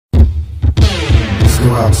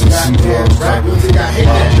go out to see rap music, I hate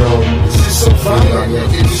that. It's just so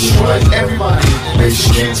violent. It destroys everybody. It makes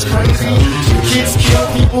kids crazy. Kids kill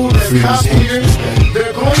people. They're copiers.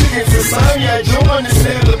 They're going against society. I don't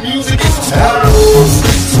understand. The music is too loud.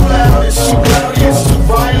 It's too loud. It's too rowdy. It's too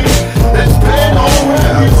violent. Let's ban all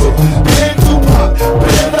rap music. Ban Tupac.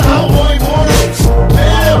 Ban the Outlaw Immortals.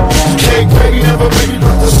 Ban you can't break me, never make me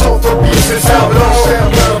put the soul for beats. It's out. But all sound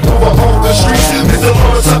gotta move up on the streets. Miss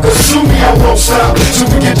Delores Tucker, sue me, I won't stop. Till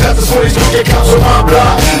we get death, that's when these get cops on my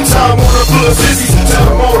block. Time on a full of sissies. Tell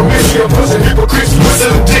them all to miss me. I'm pushing hypocrites,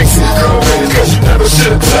 whistling Dixie. Girl, man, it's cause you never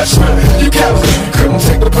should've touched me. You cowardly, you couldn't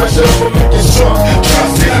take the pressure up and make you strong.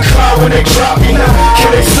 Trust didn't cry when they drop me. Now, can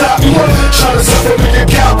they stop me? Try to suffer me, you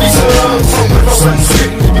copies. So if I'm sitting,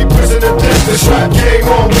 sitting, you be prison to death. This rap game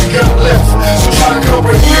on, we got left. So try to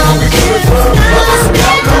comprehend where we coming from. Like this is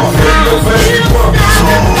outlaw, radio for everyone. So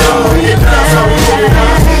get the gun, we get down, how we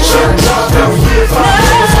organize. Shut the drop down, we get 5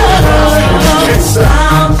 minutes on the house. You can't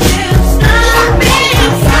stop.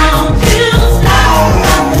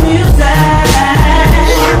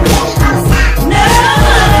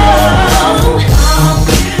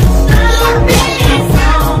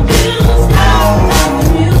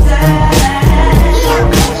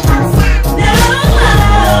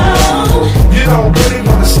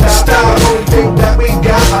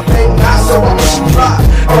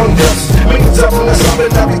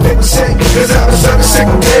 Cause I was every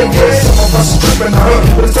single day, yeah. Some of us are tripping on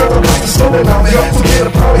it, but it's time to like to slow it down. Don't forget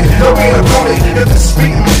about it, don't be a pony. If this is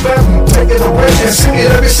beating me back, take it away and sing it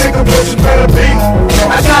every single place you better be.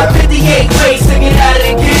 I got 58 ways to get out of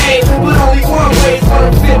the game, but only one way's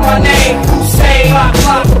gonna fit my name. Hussein,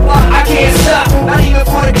 block, I can't stop, not even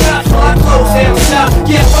for the cops while I close down shop.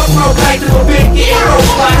 Yeah, fuck road night to a big arrow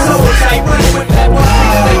fly. So tight, running with that one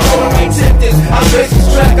thing they told me tempted. I'm basically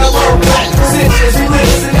track, I love black positions. We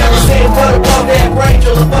live in everything but above that range.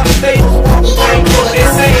 All the fucking fables walk the range.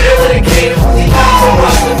 Insane, irritated, the eyes are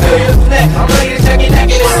watching the million flat. I'm ready to check it,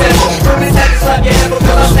 naked and step. From this happy slap your head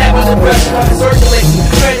because I'm snapping the pressure. I'm circulating,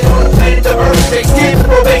 stranded on the planet, the earth takes skin to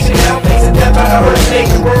probation. Now I'm facing death by the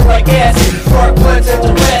hurricane, burn like acid. Spark blood, touch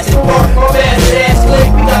the acid. Bark more acid, ass click,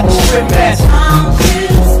 we got the strip mask.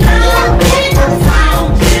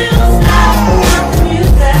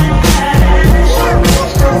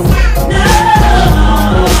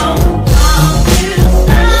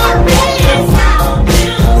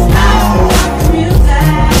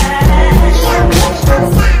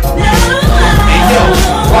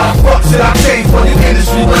 I change for the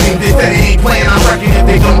industry lane. They say they ain't playing, I reckon if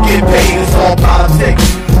they don't get paid, it's all politics.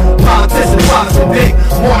 Politicians, policy big,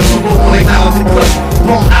 one super when they down to clip.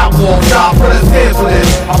 Long outlaw, job for this, here for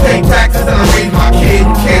this. I pay taxes and I raise my kid,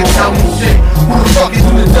 you can't tell me shit. Who the fuck is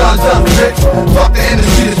who the judge does, bitch? Fuck the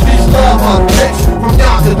industry, the streets love us, bitch. From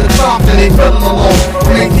yonder to Compton, they feeling along.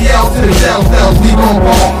 From ATL to the jail cells, we gon'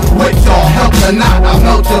 ball. With y'all, help or not, I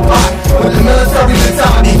melt your pot. With the military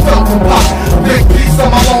mentality, felt from pop. Big piece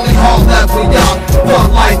on my lonely heart left with y'all.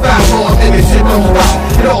 Fuck life, fast forward, nigga, shit don't stop.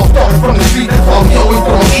 It all starts